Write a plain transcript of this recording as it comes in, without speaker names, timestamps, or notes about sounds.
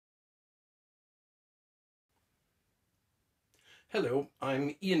Hello,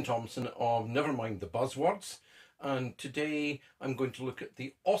 I'm Ian Thompson of Nevermind the Buzzwords, and today I'm going to look at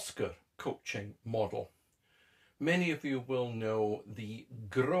the Oscar coaching model. Many of you will know the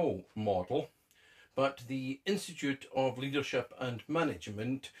GROW model, but the Institute of Leadership and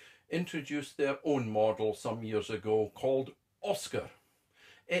Management introduced their own model some years ago called Oscar.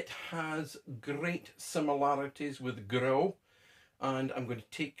 It has great similarities with GROW, and I'm going to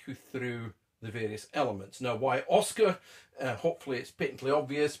take you through the various elements. Now, why Oscar? Hopefully it's patently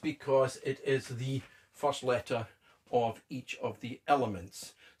obvious because it is the first letter of each of the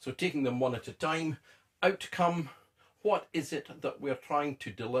elements. So taking them one at a time, outcome, what is it that we're trying to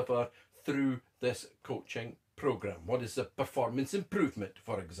deliver through this coaching program? What is the performance improvement,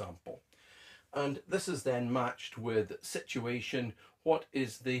 for example? And this is then matched with situation. What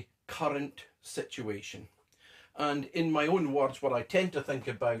is the current situation? And in my own words, what I tend to think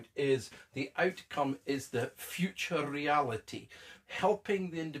about is the outcome is the future reality,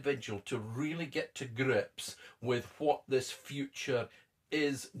 helping the individual to really get to grips with what this future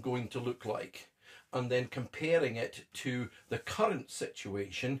is going to look like, and then comparing it to the current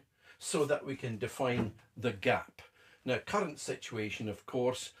situation so that we can define the gap. Now, current situation, of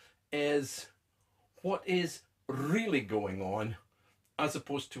course, is what is really going on as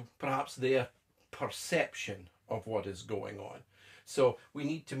opposed to perhaps their perception of what is going on. So we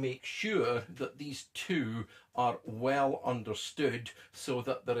need to make sure that these two are well understood so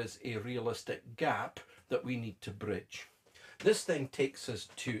that there is a realistic gap that we need to bridge. This then takes us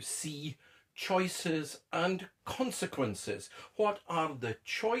to C, choices and consequences. What are the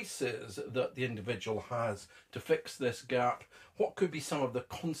choices that the individual has to fix this gap? What could be some of the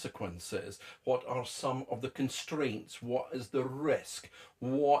consequences? What are some of the constraints? What is the risk?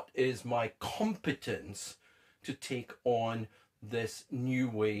 What is my competence to take on this new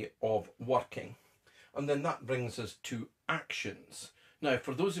way of working? And then that brings us to actions. Now,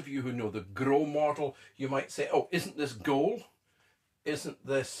 for those of you who know the GROW model, you might say, oh, isn't this goal? Isn't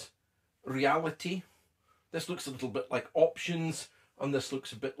this reality? This looks a little bit like options, and this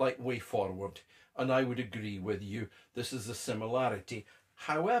looks a bit like way forward. And I would agree with you, this is a similarity.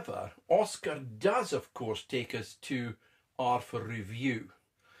 However, Oscar does, of course, take us to R for review.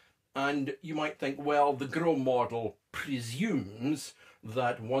 And you might think, well, the GROW model presumes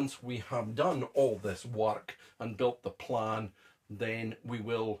that once we have done all this work and built the plan, then we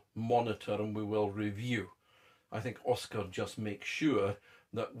will monitor and we will review. I think Oscar just makes sure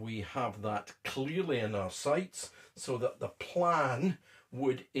that we have that clearly in our sights so that the plan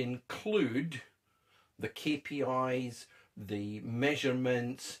would include the KPIs, the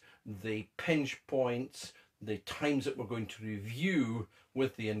measurements, the pinch points, the times that we're going to review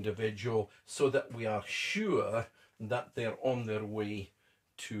with the individual so that we are sure that they're on their way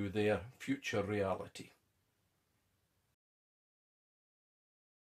to their future reality.